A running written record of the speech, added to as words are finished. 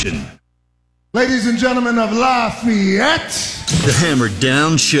Ladies and gentlemen of Lafayette, The Hammered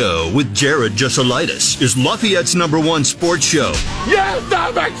Down Show with Jared Jusselitis is Lafayette's #1 sports show. Yes,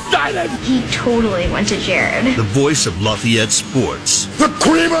 I'm excited! He totally went to Jared. The voice of Lafayette sports. the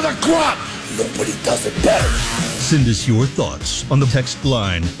cream of the crop. Nobody does it better. Send us your thoughts on the text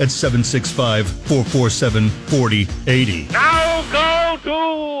line at 765-447-4080. Now go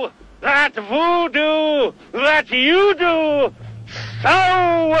do that voodoo that you do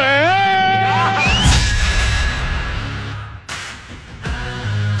so well.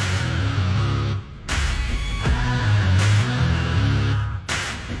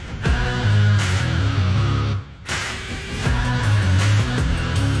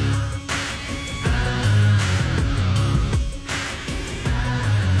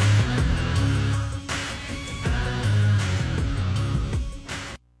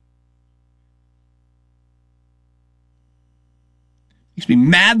 Makes me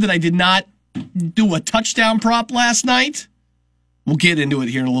mad that I did not do a touchdown prop last night. We'll get into it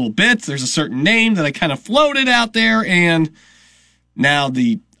here in a little bit. There's a certain name that I kind of floated out there, and now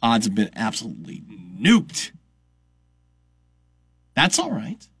the odds have been absolutely nuked. That's all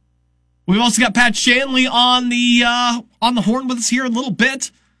right. We've also got Pat Shanley on the horn with us here in a little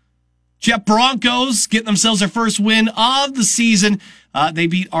bit. Jeff Broncos getting themselves their first win of the season. They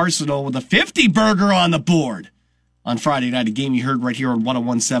beat Arsenal with a 50-burger on the board on Friday night, a game you heard right here on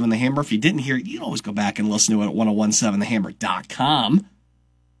 101.7 The Hammer. If you didn't hear it, you can always go back and listen to it at 1017thehammer.com.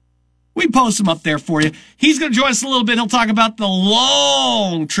 We post them up there for you. He's going to join us in a little bit. He'll talk about the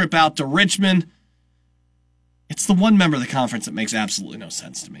long trip out to Richmond. It's the one member of the conference that makes absolutely no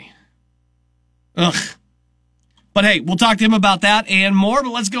sense to me. Ugh. But hey, we'll talk to him about that and more,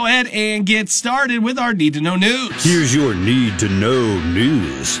 but let's go ahead and get started with our Need to Know News. Here's your Need to Know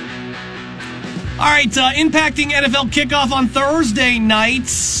News. All right, impacting NFL kickoff on Thursday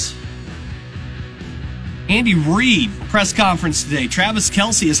nights. Andy Reid, press conference today. Travis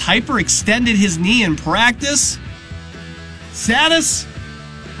Kelce has hyperextended his knee in practice. Status?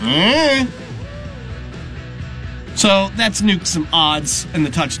 So that's nuked some odds in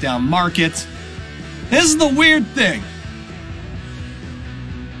the touchdown market. This is the weird thing.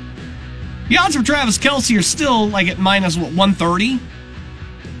 The odds for Travis Kelce are still like at minus 130.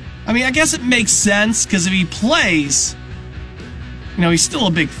 I mean, I guess it makes sense because if he plays, he's still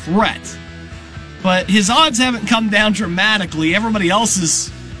a big threat. But his odds haven't come down dramatically. Everybody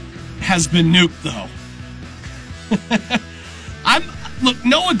else's has been nuked, though. Look,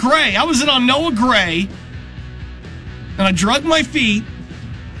 Noah Gray. I was in on Noah Gray, and I drug my feet.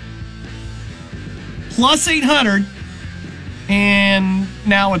 Plus 800, and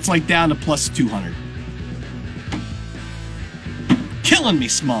now it's like down to plus 200. Killing me,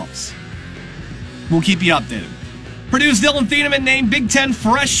 Smalls. We'll keep you updated. Purdue's Dylan Thieneman named Big Ten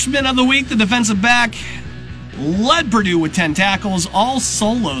Freshman of the Week. The defensive back led Purdue with 10 tackles, all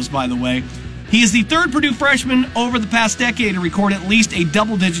solos, by the way. He is the third Purdue freshman over the past decade to record at least a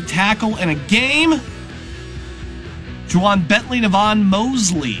double-digit tackle in a game. Juwan Bentley-Navon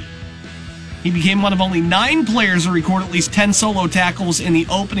Mosley. He became one of only 9 players to record at least 10 solo tackles in the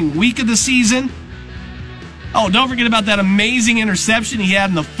opening week of the season. Oh, don't forget about that amazing interception he had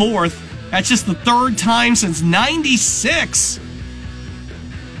in the fourth. That's just the third time since '96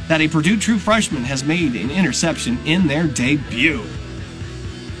 that a Purdue true freshman has made an interception in their debut.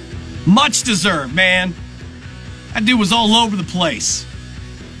 Much deserved, man. That dude was all over the place.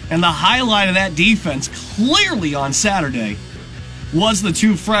 And the highlight of that defense, clearly on Saturday, was the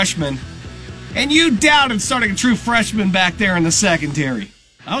true freshman. And you doubted starting a true freshman back there in the secondary.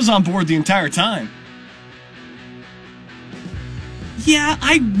 I was on board the entire time. Yeah,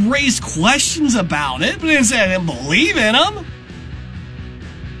 I raised questions about it, but I didn't say I didn't believe in him.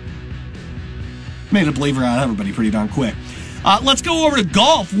 Made a believer out of everybody pretty darn quick. Let's go over to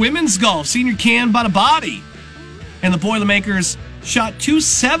golf. Women's golf. Senior Can Bada and the Boilermakers shot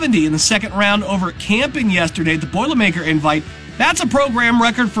 270 in the second round over at Kampen yesterday at the Boilermaker Invite. That's a program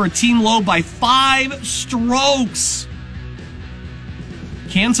record for a team low by 5 strokes.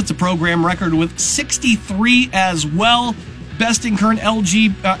 Can sets a program record with 63 as well. Besting current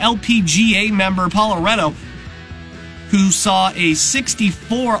LPGA member Paula Reto, who saw a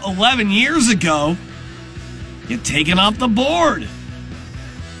 64 11 years ago, get taken off the board.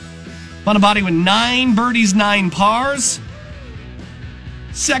 Bonabati with 9 birdies, 9 pars.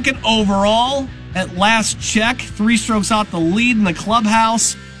 Second overall at last check, 3 strokes out the lead in the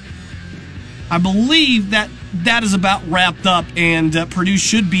clubhouse. I believe that is about wrapped up, and Purdue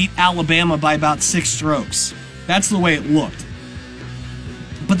should beat Alabama by about 6 strokes. That's the way it looked.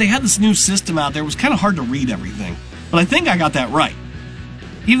 But they had this new system out there. It was kind of hard to read everything. But I think I got that right.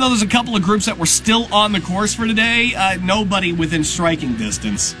 Even though there's a couple of groups that were still on the course for today, nobody within striking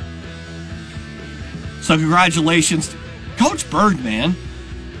distance. So congratulations to Coach Bird, man.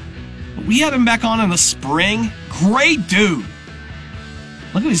 We had him back on in the spring. Great dude.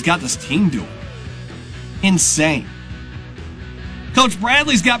 Look what he's got this team doing. Insane. Coach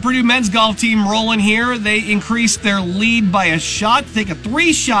Bradley's got Purdue men's golf team rolling here. They increased their lead by a shot, take a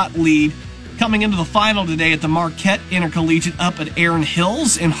 3-shot lead coming into the final today at the Marquette Intercollegiate up at Erin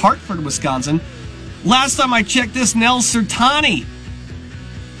Hills in Hartford, Wisconsin. Last time I checked this, Nel Sertani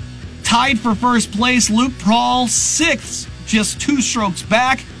tied for first place. Luke Prawl, 6th, just 2 strokes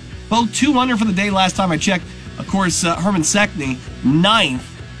back. Both 2 under for the day last time I checked. Of course, Herman Sekney, 9th.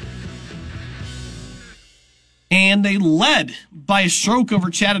 And they led by a stroke over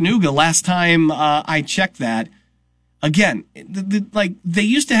Chattanooga last time I checked that. Again, they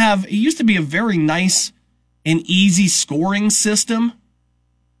used to have, it used to be a very nice and easy scoring system,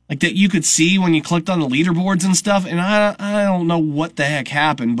 like that you could see when you clicked on the leaderboards and stuff. And I don't know what the heck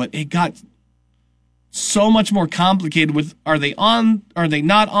happened, but it got so much more complicated with, are they on, are they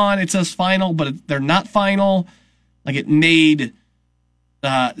not on? It says final, but they're not final. Like, it made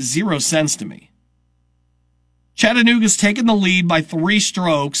 0 sense to me. Chattanooga's taken the lead by 3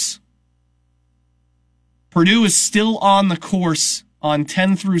 strokes. Purdue is still on the course on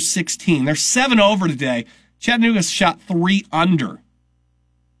 10 through 16. They're 7 over today. Chattanooga's shot 3 under.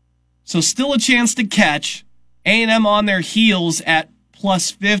 So still a chance to catch. A&M on their heels at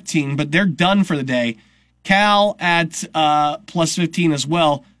plus 15, but they're done for the day. Cal at plus 15 as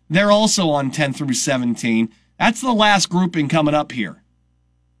well. They're also on 10 through 17. That's the last grouping coming up here.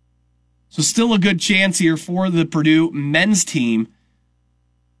 So still a good chance here for the Purdue men's team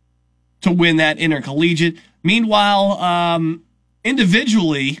to win that intercollegiate. Meanwhile,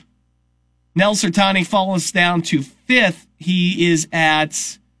 individually, Nel Sertani falls down to 5th. He is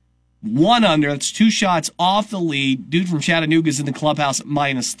at 1 under. That's 2 shots off the lead. Dude from Chattanooga is in the clubhouse at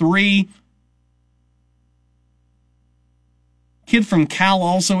 -3. Kid from Cal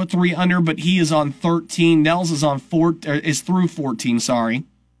also at 3 under, but he is on 13. Nels is on is through 14. Sorry.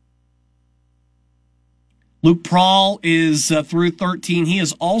 Luke Prawl is through 13. He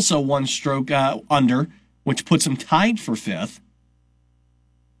is also 1 stroke under, which puts him tied for 5th.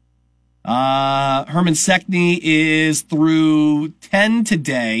 Herman Sekney is through 10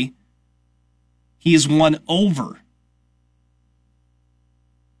 today. He is 1 over.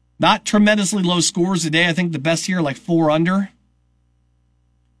 Not tremendously low scores today. I think the best here, like 4 under.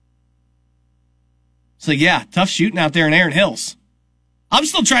 So yeah, tough shooting out there in Erin Hills. I'm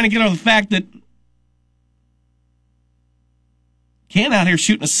still trying to get over the fact that Can out here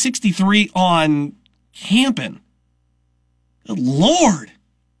shooting a 63 on Kampen. Good Lord.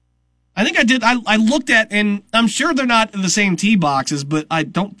 I think I did. I looked at, and I'm sure they're not in the same tee boxes, but I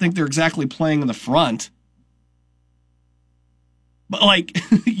don't think they're exactly playing in the front. But, like,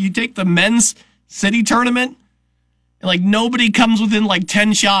 you take the men's city tournament, and, like, nobody comes within, like,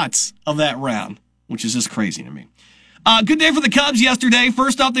 10 shots of that round, which is just crazy to me. Good day for the Cubs yesterday.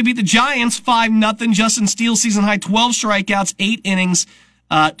 First off, they beat the Giants 5-0. Justin Steele, season high 12 strikeouts, 8 innings,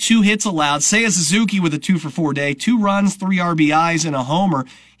 2 hits allowed. Seiya Suzuki with a 2-for-4 day, 2 runs, 3 RBIs, and a homer.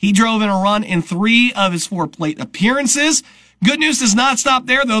 He drove in a run in 3 of his 4 plate appearances. Good news does not stop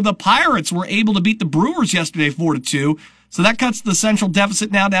there, though. The Pirates were able to beat the Brewers yesterday 4-2. So that cuts the central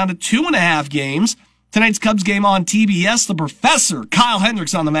deficit now down to 2.5 games. Tonight's Cubs game on TBS. The Professor, Kyle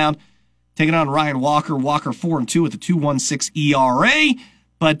Hendricks, on the mound, taking on Ryan Walker. Walker 4-2 with a 2.16 ERA.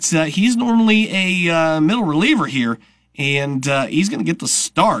 But he's normally a middle reliever here, and he's going to get the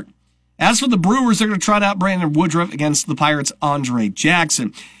start. As for the Brewers, they're going to trot out Brandon Woodruff against the Pirates' Andre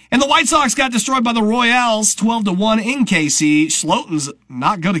Jackson. And the White Sox got destroyed by the Royals 12-1 in KC. Sloten's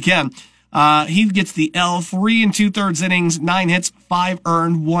not good again. He gets the L, 3 2/3 innings, 9 hits, 5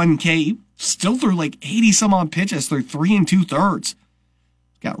 earned, 1 K. Still threw like 80-some-odd pitches through 3 2/3.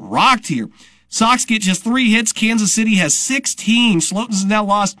 Got rocked here. Sox get just 3 hits. Kansas City has 16. Sloten's now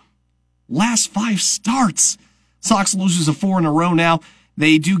lost last 5 starts. Sox loses a 4 in a row now.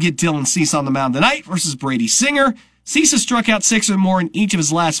 They do get Dylan Cease on the mound tonight versus Brady Singer. Cease has struck out 6 or more in each of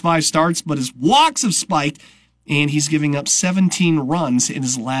his last 5 starts, but his walks have spiked, and he's giving up 17 runs in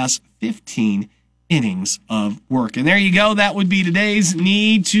his last 15 innings of work. And there you go. That would be today's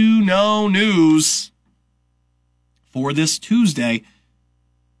Need to Know news for this Tuesday,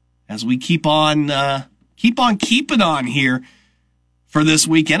 as we keep on keeping on here for this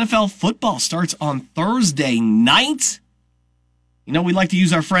week. NFL football starts on Thursday night. You know, we like to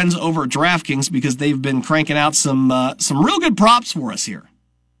use our friends over at DraftKings because they've been cranking out some real good props for us here.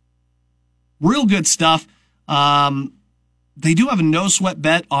 Real good stuff. They do have a no-sweat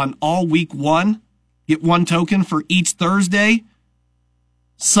bet on all week one. Get one token for each Thursday,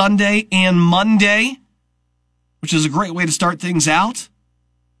 Sunday, and Monday, which is a great way to start things out.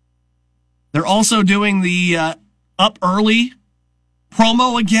 They're also doing the up early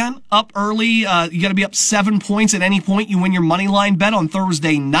promo again. Up early, you got to be up 7 points at any point. You win your money line bet on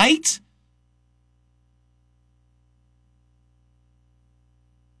Thursday night.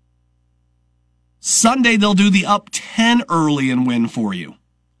 Sunday, they'll do the up 10 early and win for you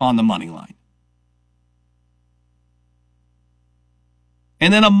on the money line.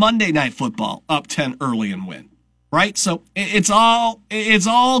 And then a Monday Night Football, up 10 early and win. Right? So it's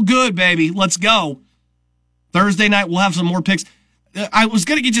all good, baby. Let's go. Thursday night, we'll have some more picks. I was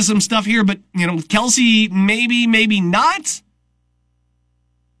going to get you some stuff here, but, with Kelsey, maybe not.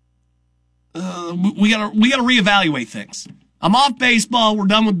 We got to reevaluate things. I'm off baseball. We're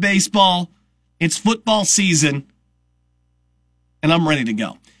done with baseball. It's football season, and I'm ready to go.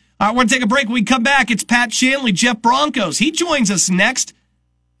 All right, we're going to take a break. When we come back, it's Pat Shanley, Jeff Broncos. He joins us next,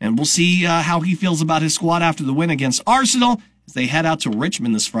 and we'll see how he feels about his squad after the win against Arsenal as they head out to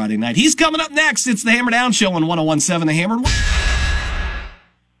Richmond this Friday night. He's coming up next. It's the Hammer Down Show on 101.7 The Hammer.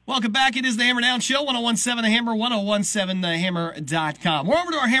 Welcome back. It is the Hammer Down Show, 101.7 The Hammer, 101.7thehammer.com. We're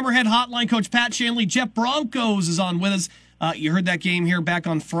over to our Hammerhead hotline. Coach Pat Shanley, Jeff Broncos is on with us. You heard that game here back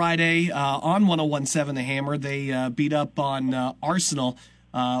on Friday on 101.7 The Hammer. They beat up on Arsenal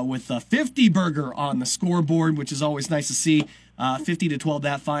with a 50-burger on the scoreboard, which is always nice to see. 50-12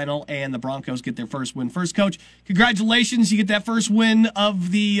 that final, and the Broncos get their first win. First, Coach, congratulations. You get that first win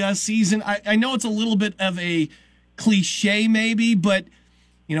of the season. I know it's a little bit of a cliche maybe, but,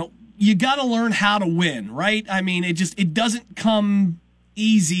 you got to learn how to win, right? I mean, it doesn't come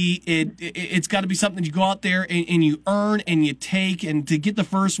easy. It's got to be something that you go out there and you earn and you take, and to get the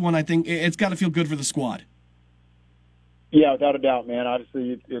first one, I think it's got to feel good for the squad. Yeah, without a doubt, man.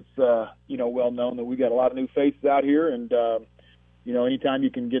 Obviously, it's well known that we got a lot of new faces out here, and anytime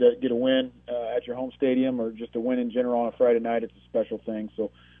you can get a win at your home stadium or just a win in general on a Friday night, it's a special thing.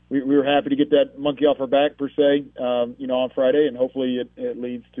 So we were happy to get that monkey off our back per se, on Friday, and hopefully it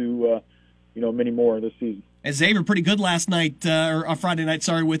leads to many more this season. And Xavier pretty good last night, or Friday night,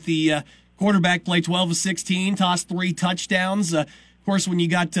 with the quarterback play, 12 of 16, tossed 3 touchdowns. Of course, when you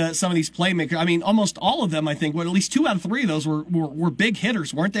got some of these playmakers, I mean, almost all of them, I think, at least 2 out of 3 of those were big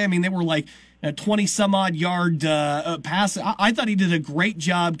hitters, weren't they? I mean, they were like 20-some-odd yard pass. I thought he did a great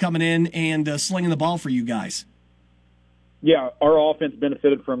job coming in and slinging the ball for you guys. Yeah, our offense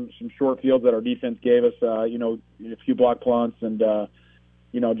benefited from some short fields that our defense gave us, a few block punts and, again,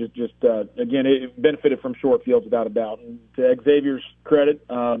 it benefited from short fields without a doubt. And to Xavier's credit,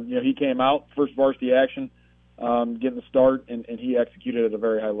 he came out, first varsity action, getting the start, and he executed at a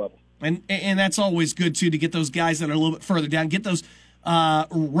very high level. And that's always good, too, to get those guys that are a little bit further down, get those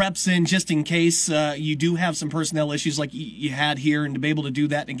reps in just in case you do have some personnel issues like you had here, and to be able to do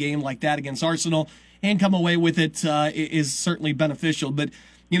that in a game like that against Arsenal and come away with it is certainly beneficial. But,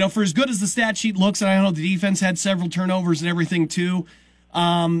 for as good as the stat sheet looks, and I know the defense had several turnovers and everything, too,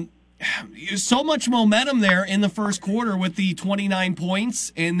 so much momentum there in the first quarter with the 29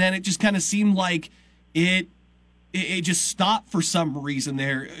 points, and then it just kind of seemed like it just stopped for some reason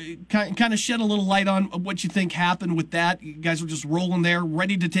there. Kind of shed a little light on what you think happened with that. You guys were just rolling there,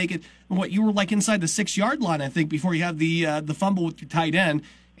 ready to take it. You were like inside the 6-yard line, I think, before you had the fumble with your tight end,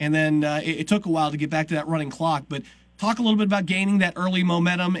 and then it took a while to get back to that running clock. But talk a little bit about gaining that early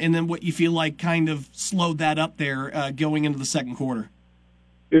momentum, and then what you feel like kind of slowed that up there going into the second quarter.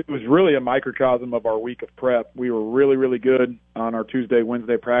 It was really a microcosm of our week of prep. We were really, really good on our Tuesday,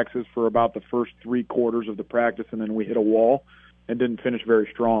 Wednesday practices for about the first 3 quarters of the practice, and then we hit a wall and didn't finish very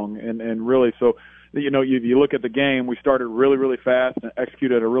strong. And really, so, you look at the game, we started really, really fast and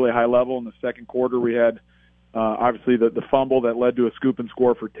executed at a really high level. In the second quarter, we had obviously the fumble that led to a scoop and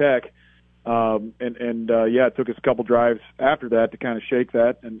score for Tech. It took us a couple drives after that to kind of shake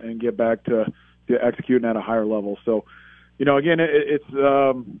that and get back to executing at a higher level. So, again, it's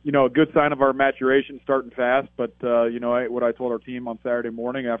a good sign of our maturation starting fast. But, what I told our team on Saturday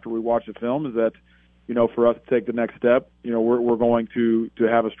morning after we watched the film is that, for us to take the next step, we're going to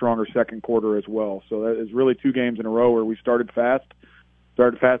have a stronger second quarter as well. So that is really 2 games in a row where we started fast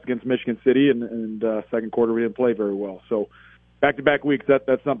against Michigan City, and second quarter we didn't play very well. So back-to-back weeks,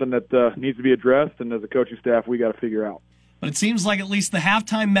 that's something that needs to be addressed, and as a coaching staff, we got to figure out. But it seems like at least the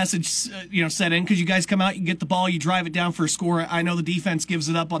halftime message, set in, because you guys come out, you get the ball, you drive it down for a score. I know the defense gives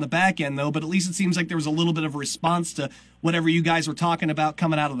it up on the back end, though, but at least it seems like there was a little bit of a response to whatever you guys were talking about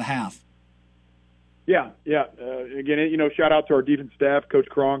coming out of the half. Yeah. Again, shout out to our defense staff, Coach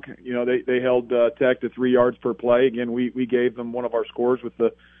Kronk. They held Tech to 3 yards per play. Again, we gave them one of our scores with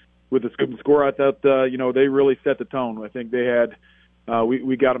the scoop and score. I thought, they really set the tone. I think they had,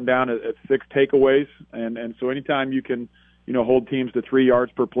 we got them down at 6 takeaways. And so anytime you can, hold teams to 3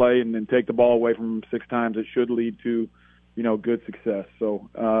 yards per play and then take the ball away from them 6 times, it should lead to, good success. So,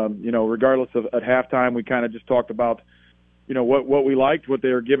 regardless of at halftime, we kind of just talked about, what we liked, what they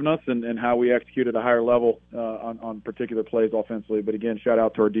were giving us, and how we executed at a higher level on particular plays offensively. But again, shout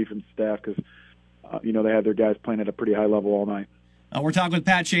out to our defense staff because, they had their guys playing at a pretty high level all night. We're talking with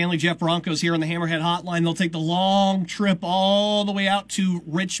Pat Shanley, Jeff Broncos here on the Hammerhead Hotline. They'll take the long trip all the way out to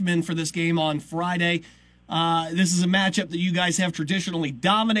Richmond for this game on Friday. This is a matchup that you guys have traditionally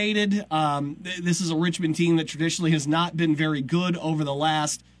dominated. This is a Richmond team that traditionally has not been very good over the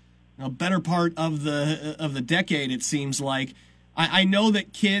last better part of the decade, it seems like. I know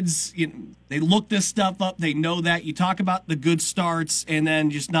that kids, they look this stuff up. They know that. You talk about the good starts and then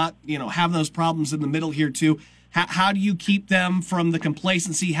just not, have those problems in the middle here too. How do you keep them from the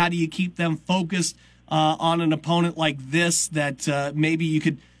complacency? How do you keep them focused on an opponent like this that maybe you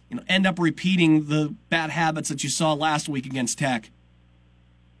could end up repeating the bad habits that you saw last week against Tech?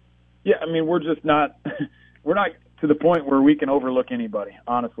 Yeah, I mean, we're just not – we're not to the point where we can overlook anybody,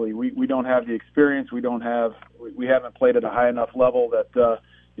 honestly. We don't have the experience. We haven't played at a high enough level that,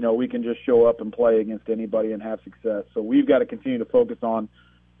 we can just show up and play against anybody and have success. So we've got to continue to focus on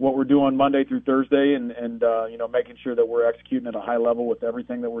what we're doing Monday through Thursday and making sure that we're executing at a high level with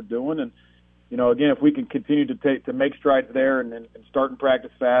everything that we're doing. And, again, if we can continue to make strides there and start in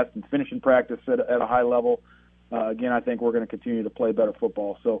practice fast and finish in practice at a high level, again, I think we're going to continue to play better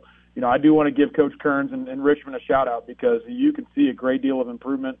football. So, I do want to give Coach Kearns and Richmond a shout-out because you can see a great deal of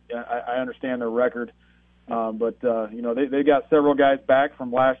improvement. I understand their record. But they got several guys back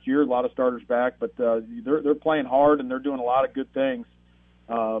from last year, a lot of starters back, but they're playing hard and they're doing a lot of good things.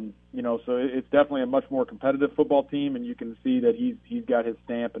 So it's definitely a much more competitive football team, and you can see that he's got his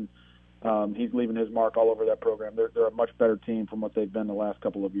stamp and he's leaving his mark all over that program. They're a much better team from what they've been the last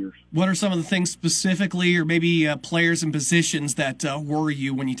couple of years. What are some of the things specifically, or maybe players and positions that worry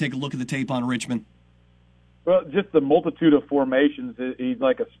you when you take a look at the tape on Richmond? Well, just the multitude of formations. He's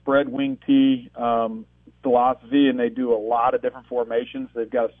like a spread wing tee philosophy, and they do a lot of different formations. They've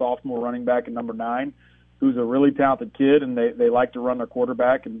got a sophomore running back at number 9 who's a really talented kid, and they like to run their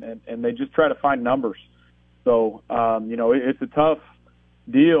quarterback, and they just try to find numbers. So, it's a tough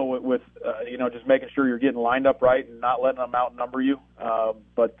deal with just making sure you're getting lined up right and not letting them outnumber you.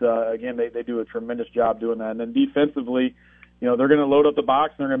 But again, they do a tremendous job doing that. And then defensively, they're going to load up the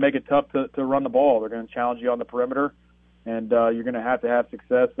box and they're going to make it tough to run the ball. They're going to challenge you on the perimeter, and you're going to have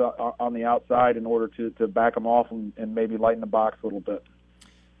success on the outside in order to back them off and maybe lighten the box a little bit.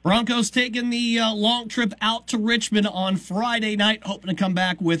 Broncos taking the long trip out to Richmond on Friday night, hoping to come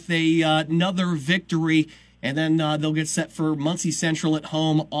back with another victory. And then they'll get set for Muncie Central at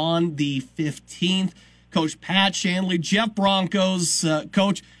home on the 15th. Coach Pat Shanley, Jeff Broncos.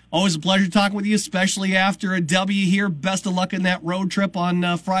 Coach, always a pleasure talking with you, especially after a W here. Best of luck in that road trip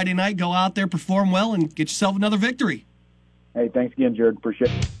on Friday night. Go out there, perform well, and get yourself another victory. Hey, thanks again, Jared.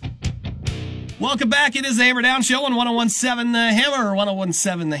 Appreciate it. Welcome back. It is the Hammer Down Show on 1017 The Hammer,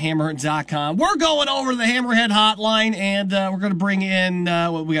 1017thehammer.com. We're going over to the Hammerhead Hotline, and we're going to bring in,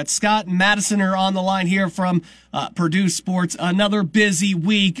 we got Scott and Madison are on the line here from Purdue Sports. Another busy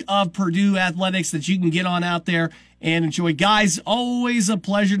week of Purdue athletics that you can get on out there and enjoy. Guys, always a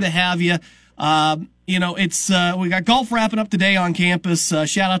pleasure to have you. We got golf wrapping up today on campus.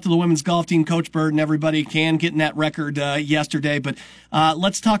 Shout out to the women's golf team, Coach Bird and everybody getting that record yesterday. But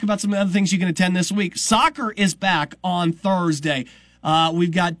let's talk about some other things you can attend this week. Soccer is back on Thursday.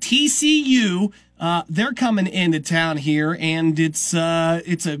 We've got TCU. They're coming into town here, and it's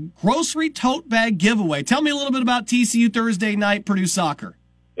a grocery tote bag giveaway. Tell me a little bit about TCU Thursday night, Purdue soccer.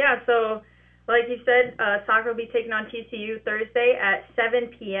 Yeah, so like you said, soccer will be taking on TCU Thursday at 7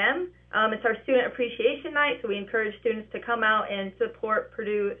 p.m. It's our student appreciation night, so we encourage students to come out and support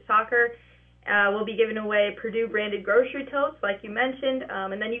Purdue soccer. We'll be giving away Purdue-branded grocery totes, like you mentioned,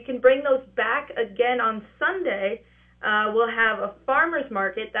 and then you can bring those back again on Sunday. We'll have a farmer's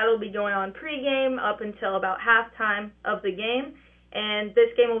market. That'll be going on pregame up until about halftime of the game, and this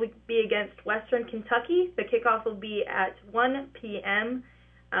game will be against Western Kentucky. The kickoff will be at 1 p.m.,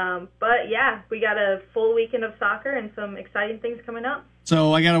 but, yeah, we got a full weekend of soccer and some exciting things coming up.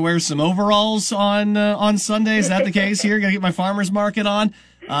 So I got to wear some overalls on Sunday. Is that the case here? Got to get my farmer's market on.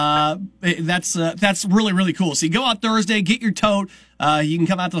 That's really, really cool. So you go out Thursday, get your tote. You can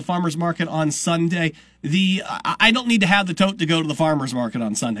come out to the farmer's market on Sunday. I don't need to have the tote to go to the farmer's market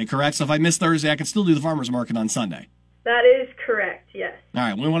on Sunday, correct? So if I miss Thursday, I can still do the farmer's market on Sunday. That is correct, yes. All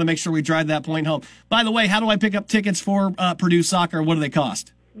right, we want to make sure we drive that point home. By the way, how do I pick up tickets for Purdue soccer? What do they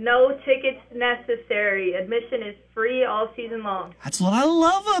cost? No tickets necessary. Admission is free all season long. That's what I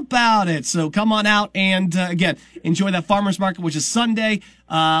love about it. So come on out and, again, enjoy that farmer's market, which is Sunday.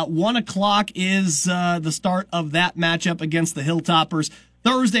 1 o'clock is the start of that matchup against the Hilltoppers.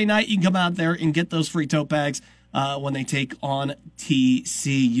 Thursday night, you can come out there and get those free tote bags when they take on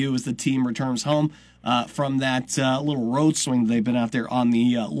TCU as the team returns home from that little road swing they've been out there on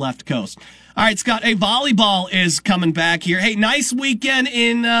the left coast. All right, Scott, volleyball is coming back here. Hey, nice weekend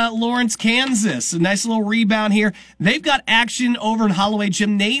in Lawrence, Kansas. A nice little rebound here. They've got action over in Holloway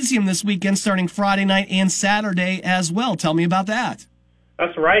Gymnasium this weekend starting Friday night and Saturday as well. Tell me about that.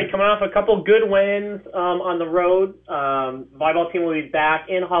 That's right. Coming off a couple good wins on the road. Volleyball team will be back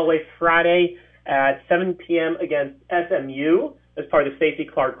in Holloway Friday at 7 p.m. against SMU as part of the Stacey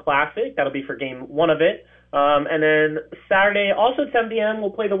Clark Classic. That'll be for game 1 of it. And then Saturday, also at 7 p.m.,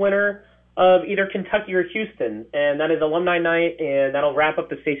 we'll play the winner of either Kentucky or Houston, and that is alumni night, and that'll wrap up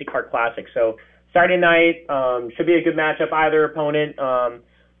the Stacey Clark Classic. So Saturday night should be a good matchup, either opponent.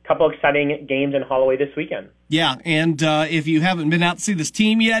 Couple exciting games in Holloway this weekend. Yeah, and if you haven't been out to see this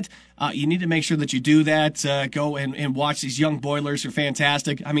team yet, you need to make sure that you do that. Go and watch these young Boilers. They're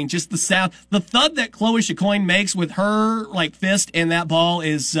fantastic. I mean, just the sound, the thud that Chloe Chacoin makes with her fist and that ball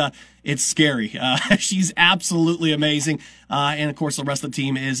is it's scary. She's absolutely amazing. And of course, the rest of the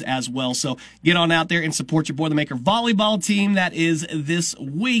team is as well. So get on out there and support your Boilermaker volleyball team. That is this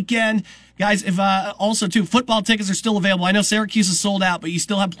weekend. Guys, if also, too, football tickets are still available. I know Syracuse is sold out, but you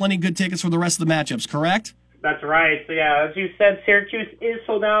still have plenty of good tickets for the rest of the matchups, correct? That's right. So, yeah, as you said, Syracuse is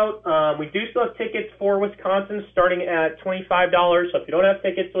sold out. We do still have tickets for Wisconsin starting at $25. So if you don't have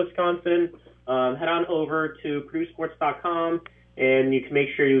tickets to Wisconsin, head on over to PurdueSports.com, and you can make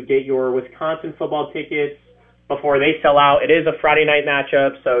sure you get your Wisconsin football tickets before they sell out. It is a Friday night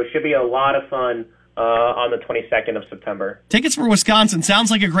matchup, so it should be a lot of fun on the 22nd of September. Tickets for Wisconsin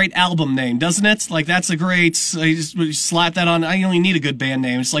sounds like a great album name, doesn't it? That's a great, you just slap that on. I only need a good band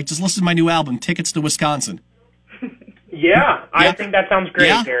name. It's just listen to my new album, Tickets to Wisconsin. Yeah, I think that sounds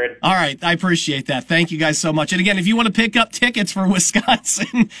great, Jared. All right, I appreciate that. Thank you guys so much. And again, if you want to pick up tickets for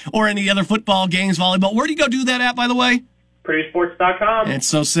Wisconsin or any other football games, volleyball, where do you go do that at, by the way? PurdueSports.com. It's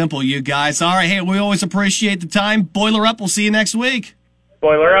so simple, you guys. All right, hey, we always appreciate the time. Boiler up. We'll see you next week.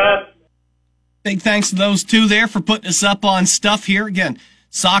 Boiler up. Big thanks to those two there for putting us up on stuff here. Again,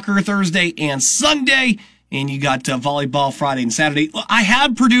 soccer Thursday and Sunday, and you got volleyball Friday and Saturday. I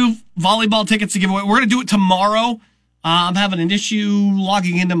had Purdue volleyball tickets to give away. We're going to do it tomorrow. I'm having an issue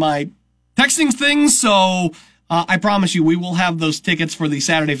logging into my texting things, so I promise you we will have those tickets for the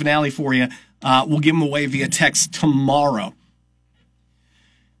Saturday finale for you. We'll give them away via text tomorrow.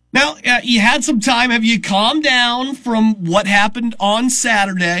 Now, you had some time. Have you calmed down from what happened on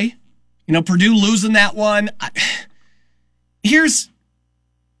Saturday? You know, Purdue losing that one.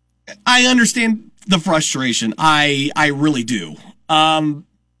 I understand the frustration. I really do.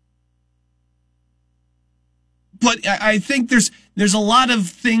 But I think there's a lot of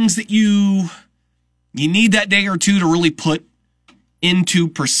things that you need that day or two to really put into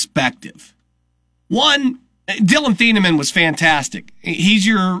perspective. One, Dylan Thieneman was fantastic. He's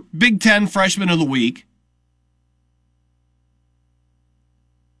your Big Ten Freshman of the Week.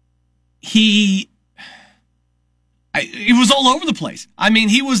 He was all over the place. I mean,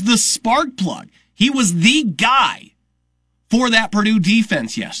 he was the spark plug. He was the guy for that Purdue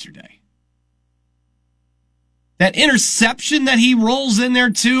defense yesterday. That interception that he rolls in there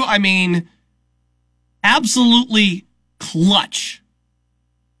too, I mean, absolutely clutch.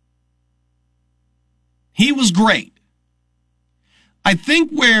 He was great. I think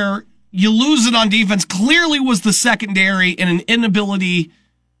where you lose it on defense clearly was the secondary and an inability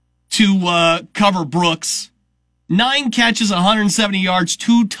to cover Brooks. 9 catches, 170 yards,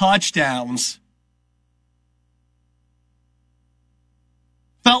 2 touchdowns.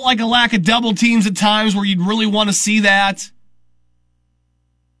 Felt like a lack of double teams at times where you'd really want to see that.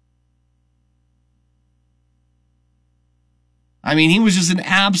 I mean, he was just an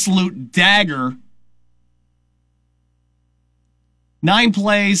absolute dagger. 9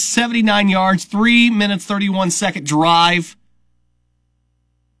 plays, 79 yards, 3 minutes, 31-second drive.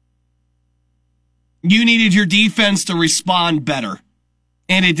 You needed your defense to respond better,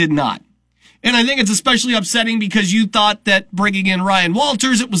 and it did not. And I think it's especially upsetting because you thought that bringing in Ryan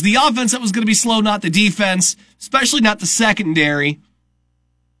Walters, it was the offense that was going to be slow, not the defense, especially not the secondary.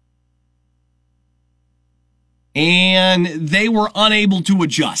 And they were unable to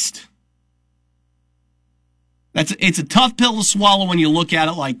adjust. It's a tough pill to swallow when you look at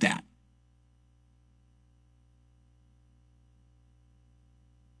it like that.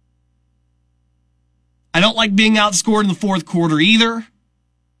 I don't like being outscored in the fourth quarter either.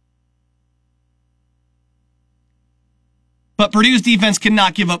 But Purdue's defense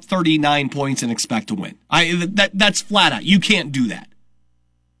cannot give up 39 points and expect to win. That's flat out. You can't do that.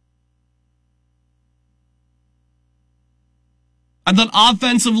 I thought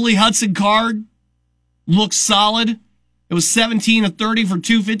offensively, Hudson Card looked solid. It was 17 of 30 for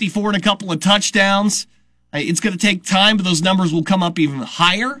 254 and a couple of touchdowns. It's going to take time, but those numbers will come up even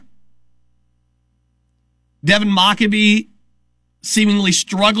higher. Devin Mockabee seemingly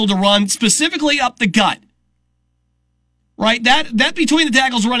struggled to run, specifically up the gut. Right? That between the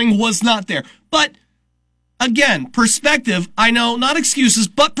tackles running was not there. But, again, perspective, I know, not excuses,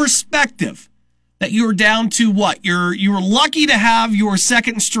 but perspective. That you were down to what? You were lucky to have your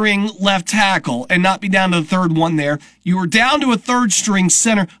second string left tackle and not be down to the third one there. You were down to a third string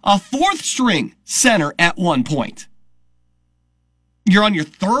center, a fourth string center at one point. You're on your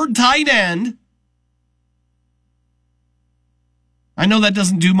third tight end. I know that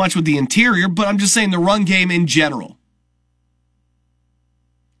doesn't do much with the interior, but I'm just saying the run game in general.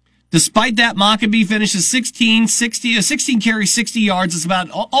 Despite that, Mockabee finishes 16 carries, 60 yards. It's about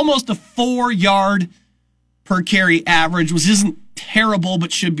almost a 4-yard per carry average, which isn't terrible,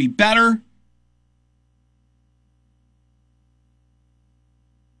 but should be better.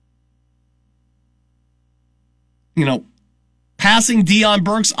 You know, passing Deion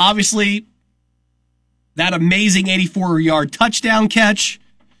Burks, obviously, that amazing 84-yard touchdown catch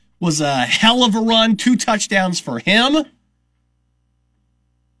was a hell of a run. 2 touchdowns for him.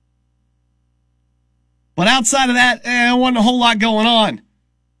 But outside of that, wasn't a whole lot going on.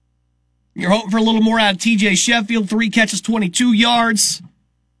 You're hoping for a little more out of TJ Sheffield. 3 catches, 22 yards.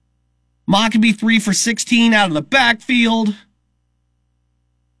 Mockabee 3 for 16 out of the backfield.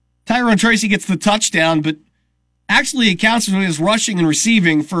 Tyrone Tracy gets the touchdown, but actually it counts for his rushing and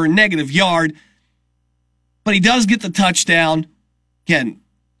receiving for a negative yard. But he does get the touchdown. Again,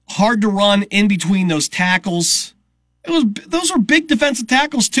 hard to run in between those tackles. Those were big defensive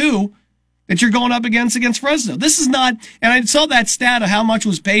tackles, too, that you're going up against Fresno. This is not, and I saw that stat of how much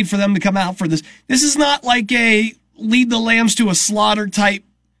was paid for them to come out for this. This is not like a lead the Lambs to a slaughter type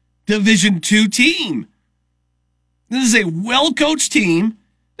Division II team. This is a well-coached team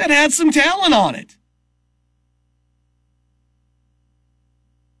that had some talent on it.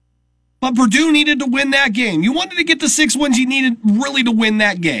 But Purdue needed to win that game. You wanted to get the 6 wins, you needed really to win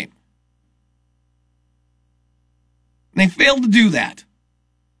that game. And they failed to do that.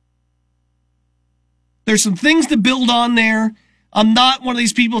 There's some things to build on there. I'm not one of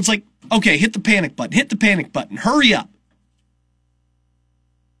these people. It's like, okay, hit the panic button, hurry up.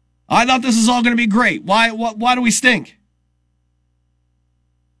 I thought this was all going to be great. Why do we stink?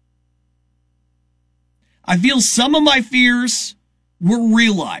 I feel some of my fears were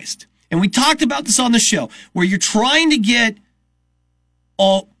realized. And we talked about this on the show, where you're trying to get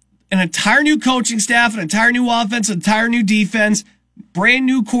an entire new coaching staff, an entire new offense, an entire new defense, brand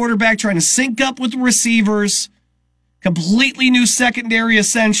new quarterback, trying to sync up with the receivers, completely new secondary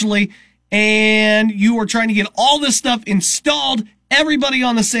essentially, and you are trying to get all this stuff installed, everybody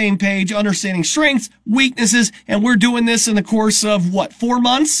on the same page, understanding strengths, weaknesses, and we're doing this in the course of, 4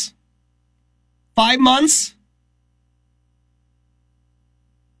 months? 5 months?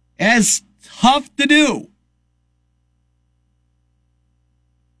 It's tough to do.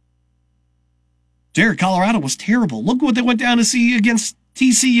 Jared, Colorado was terrible. Look what they went down to see against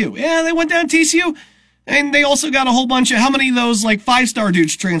TCU. Yeah, they went down to TCU, and they also got a whole bunch of, how many of those 5-star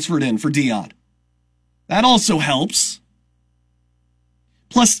dudes transferred in for Deion? That also helps.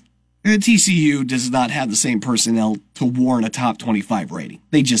 Plus, TCU does not have the same personnel to warrant a top 25 rating.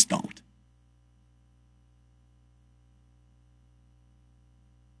 They just don't.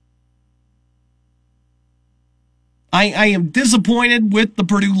 I am disappointed with the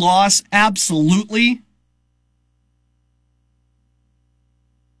Purdue loss, absolutely.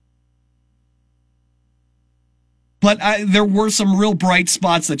 But there were some real bright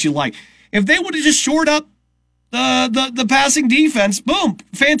spots that you like. If they would have just shored up the passing defense, boom,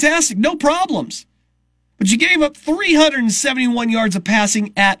 fantastic, no problems. But you gave up 371 yards of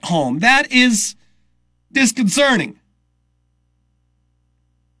passing at home. That is disconcerting.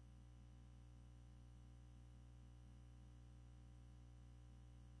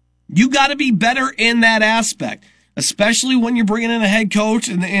 You got to be better in that aspect, especially when you're bringing in a head coach,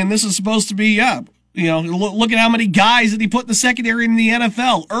 and this is supposed to be, look at how many guys that he put in the secondary in the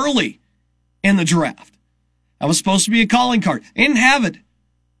NFL early in the draft. That was supposed to be a calling card. They didn't have it.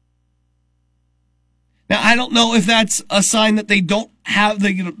 Now, I don't know if that's a sign that they don't have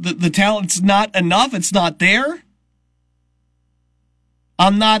the talent's not enough, it's not there.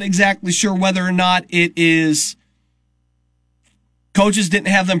 I'm not exactly sure whether or not it is coaches didn't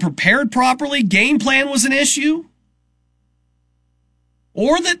have them prepared properly, game plan was an issue,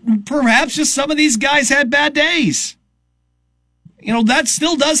 or that perhaps just some of these guys had bad days. That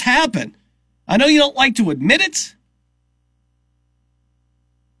still does happen. I know you don't like to admit it,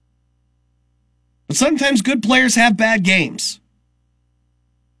 but sometimes good players have bad games.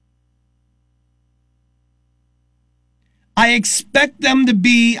 I expect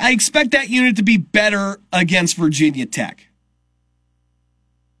that unit to be better against Virginia Tech.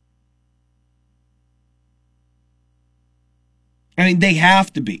 I mean, they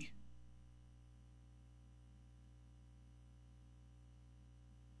have to be.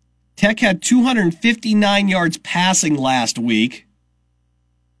 Tech had 259 yards passing last week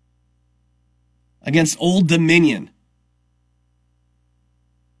against Old Dominion.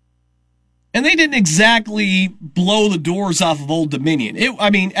 And they didn't exactly blow the doors off of Old Dominion.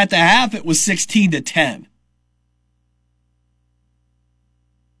 At the half, it was 16-10.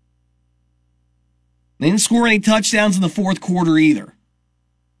 They didn't score any touchdowns in the fourth quarter either.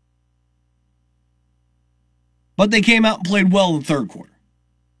 But they came out and played well in the third quarter.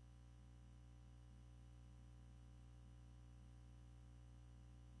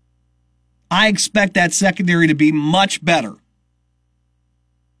 I expect that secondary to be much better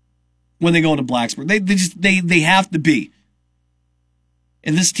when they go into Blacksburg. They have to be.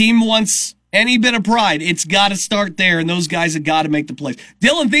 If this team wants any bit of pride, it's got to start there, and those guys have got to make the plays.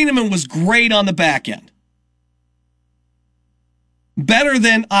 Dylan Thieneman was great on the back end. Better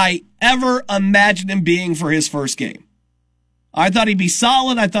than I ever imagined him being for his first game. I thought he'd be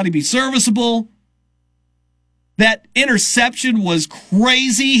solid. I thought he'd be serviceable. That interception was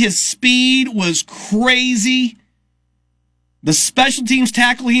crazy. His speed was crazy. The special teams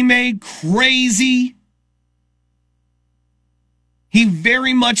tackle he made, crazy. He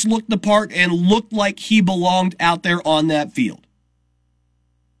very much looked the part and looked like he belonged out there on that field.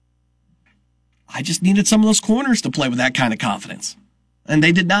 I just needed some of those corners to play with that kind of confidence. And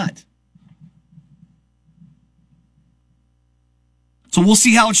they did not. So we'll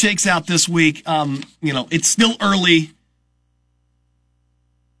see how it shakes out this week. It's still early.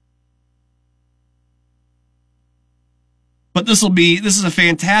 But this is a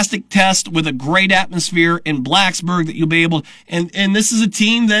fantastic test with a great atmosphere in Blacksburg that you'll be able, and this is a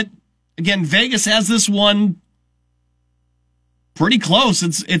team that, again, Vegas has this one pretty close.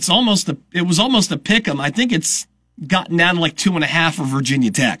 It was almost a pick 'em. I think it's gotten down to like 2.5 for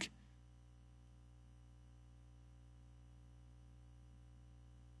Virginia Tech.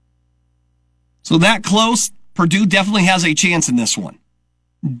 So that close, Purdue definitely has a chance in this one.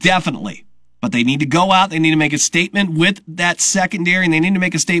 Definitely. But they need to go out, they need to make a statement with that secondary, and they need to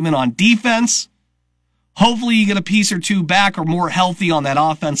make a statement on defense. Hopefully you get a piece or two back or more healthy on that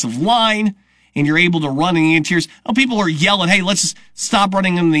offensive line, and you're able to run in the interiors. Oh, people are yelling, hey, let's just stop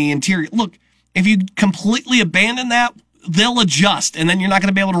running in the interior. Look, if you completely abandon that, they'll adjust, and then you're not going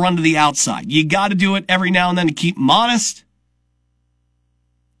to be able to run to the outside. You got to do it every now and then to keep them honest.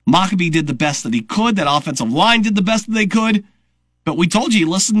 Mockabee did the best that he could. That offensive line did the best that they could. But we told you,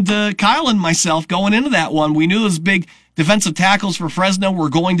 listen to Kyle and myself going into that one. We knew those big defensive tackles for Fresno were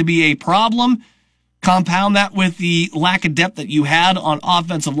going to be a problem. Compound that with the lack of depth that you had on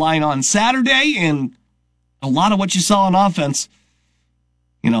offensive line on Saturday, and a lot of what you saw on offense,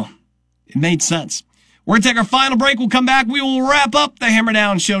 it made sense. We're going to take our final break. We'll come back. We will wrap up the Hammer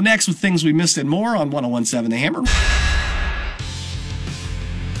Down Show next with things we missed and more on 101.7 The Hammer.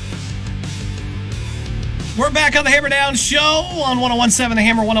 We're back on the Hammer Down Show on 101.7 The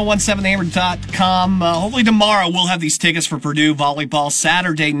Hammer, 101.7thehammer.com. Hopefully tomorrow we'll have these tickets for Purdue volleyball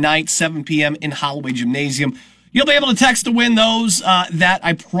Saturday night, 7 p.m. in Holloway Gymnasium. You'll be able to text to win those. That,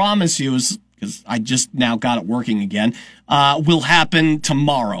 I promise you, because I just now got it working again, will happen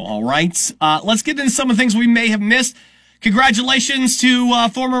tomorrow, all right? Let's get into some of the things we may have missed. Congratulations to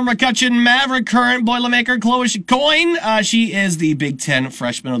former McCutcheon Maverick, current Boilermaker Chloe Coyne. She is the Big Ten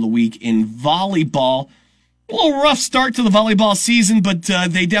Freshman of the Week in volleyball. A little rough start to the volleyball season, but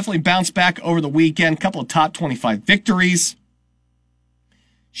they definitely bounced back over the weekend. A couple of top 25 victories.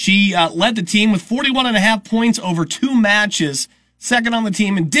 She led the team with 41.5 points over 2 matches. Second on the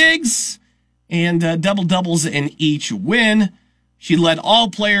team in digs and double-doubles in each win. She led all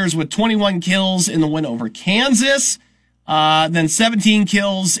players with 21 kills in the win over Kansas. Then 17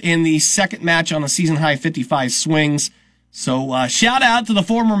 kills in the second match on a season-high 55 swings. So shout out to the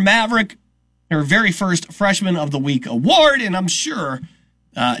former Maverick, her very first Freshman of the Week award, and I'm sure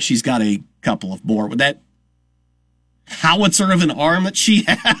she's got a couple of more. With that howitzer of an arm that she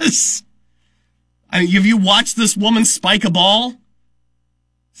has. I mean, have you watched this woman spike a ball?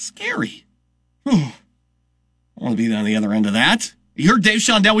 Scary. Whew. I want to be on the other end of that. You heard Dave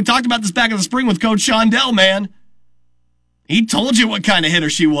Shondell. We talked about this back in the spring with Coach Shondell, man. He told you what kind of hitter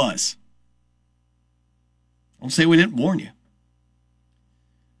she was. Don't say we didn't warn you.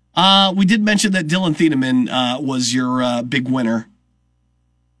 We did mention that Dylan Thiedemann was your big winner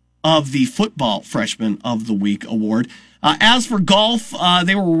of the Football Freshman of the Week award. As for golf,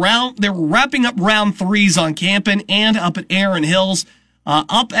 they were wrapping up round threes on Kampen and up at Erin Hills.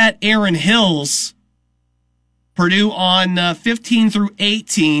 Up at Erin Hills, Purdue on 15 through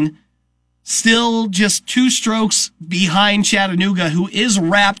 18, still just 2 strokes behind Chattanooga, who is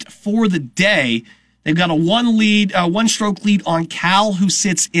wrapped for the day. They've got a 1-stroke lead on Cal, who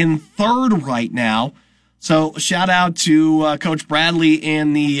sits in 3rd right now. So shout out to Coach Bradley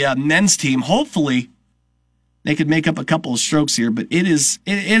and the men's team. Hopefully they could make up a couple of strokes here, but it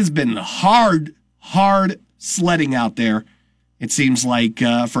has been hard sledding out there. It seems like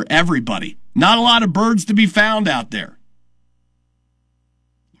for everybody. Not a lot of birds to be found out there.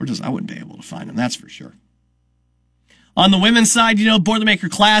 Or just I wouldn't be able to find them, that's for sure. On the women's side,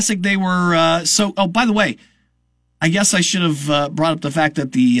 Boilermaker Classic, they were oh, by the way, I guess I should have brought up the fact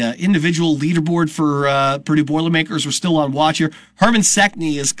that the individual leaderboard for Purdue Boilermakers were still on watch here. Herman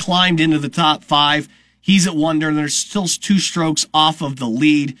Sekney has climbed into the top 5. He's at 1, and there's still 2 strokes off of the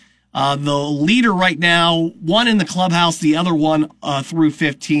lead. The leader right now, one in the clubhouse, the other one through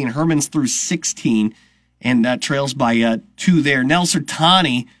 15. Herman's through 16 and trails by 2 there. Nelson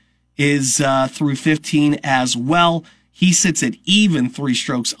Tani is through 15 as well. He sits at even 3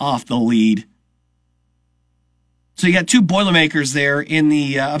 strokes off the lead. So you got 2 Boilermakers there in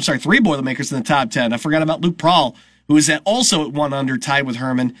the, 3 Boilermakers in the top 10. I forgot about Luke Prahl, who is also at 1 under, tied with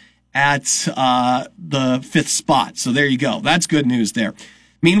Herman at the 5th spot. So there you go. That's good news there.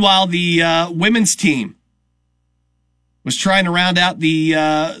 Meanwhile, the women's team was trying to round out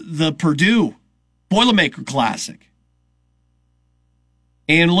the Purdue Boilermaker Classic.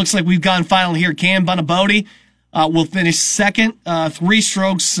 And it looks like we've gone final here. Cam Bunabody will finish 2nd, 3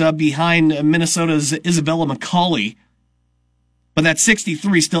 strokes behind Minnesota's Isabella McCauley. But that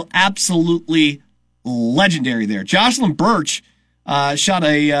 63 is still absolutely legendary there. Jocelyn Birch shot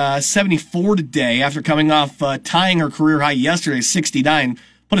a 74 today after coming off tying her career high yesterday, 69.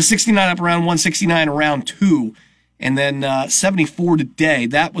 Put a 69 up around 169 around 2. And then 74 today.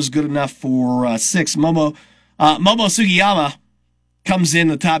 That was good enough for 6. Momo Sugiyama comes in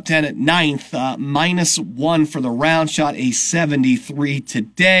the top 10 at 9th, -1 for the round, shot a 73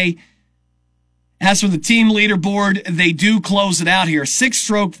 today. As for the team leaderboard, they do close it out here.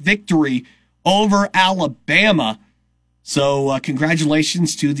 6-stroke victory over Alabama. So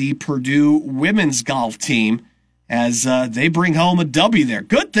congratulations to the Purdue women's golf team as they bring home a W there.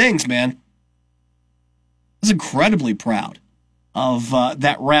 Good things, man. I was incredibly proud of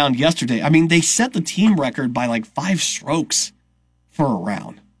that round yesterday. I mean, they set the team record by like 5 strokes for a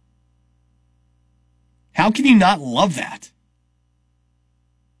round. How can you not love that?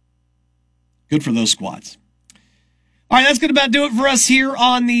 Good for those squads. All right, that's going to about do it for us here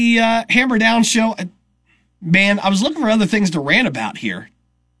on the Hammer Down Show. Man, I was looking for other things to rant about here.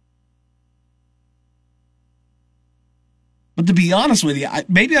 But to be honest with you,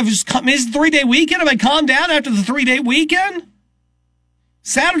 maybe I've just maybe it's a 3-day weekend. Have I calmed down after the 3-day weekend?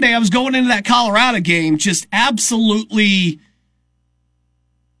 Saturday, I was going into that Colorado game just absolutely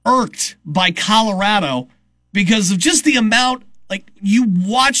irked by Colorado because of just the amount, like, you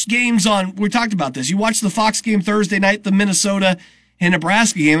watch games on, we talked about this, you watch the Fox game Thursday night, the Minnesota and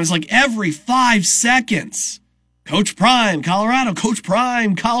Nebraska game, it's like every 5 seconds, Coach Prime, Colorado, Coach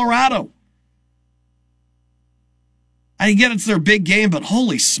Prime, Colorado. I get it's their big game, but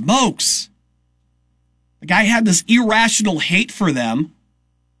holy smokes. Like, I had this irrational hate for them.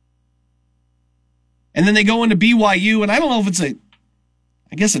 And then they go into BYU, and I don't know if it's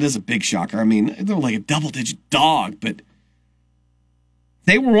I guess it is a big shocker. I mean, they're like a double-digit dog, but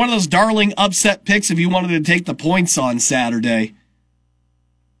they were one of those darling upset picks if you wanted to take the points on Saturday.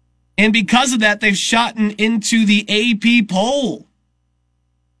 And because of that, they've shot into the AP poll.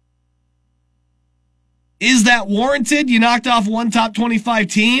 Is that warranted? You knocked off one top 25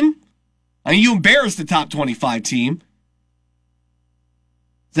 team? I mean, you embarrassed the top 25 team.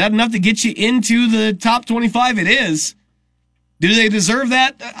 Is that enough to get you into the top 25? It is. Do they deserve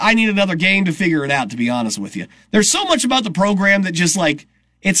that? I need another game to figure it out, to be honest with you. There's so much about the program that just, like,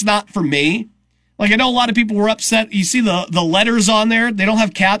 it's not for me. Like, I know a lot of people were upset. You see the letters on there. They don't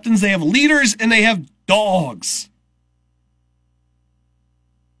have captains. They have leaders, and they have dogs.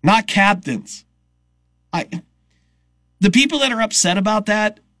 Not captains. The people that are upset about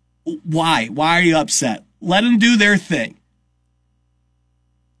that, why? Why are you upset? Let them do their thing.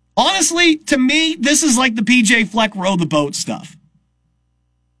 Honestly, to me, this is like the PJ Fleck row the boat stuff.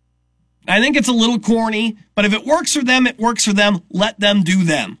 I think it's a little corny, but if it works for them, it works for them. Let them do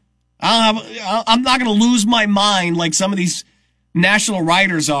them. I'm not going to lose my mind like some of these national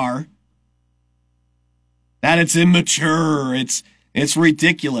writers are. That it's immature, it's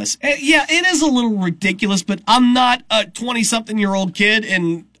ridiculous. Yeah, it is a little ridiculous, but I'm not a 20-something-year-old kid,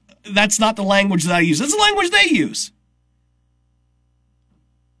 and that's not the language that I use. That's the language they use.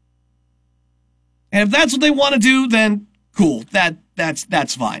 And if that's what they want to do, then cool.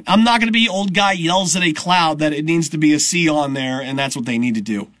 That's fine. I'm not going to be old guy yells at a cloud that it needs to be a C on there, and that's what they need to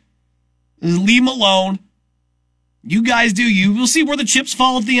do. Leave them alone. You guys do you. We'll see where the chips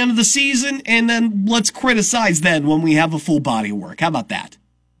fall at the end of the season, and then let's criticize then when we have a full body of work. How about that?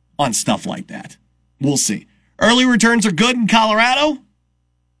 On stuff like that. We'll see. Early returns are good in Colorado.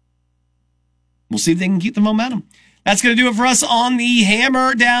 We'll see if they can keep the momentum. That's going to do it for us on the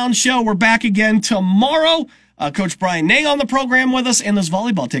Hammer Down Show. We're back again tomorrow. Coach Brian Nang on the program with us, and those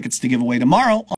volleyball tickets to give away tomorrow.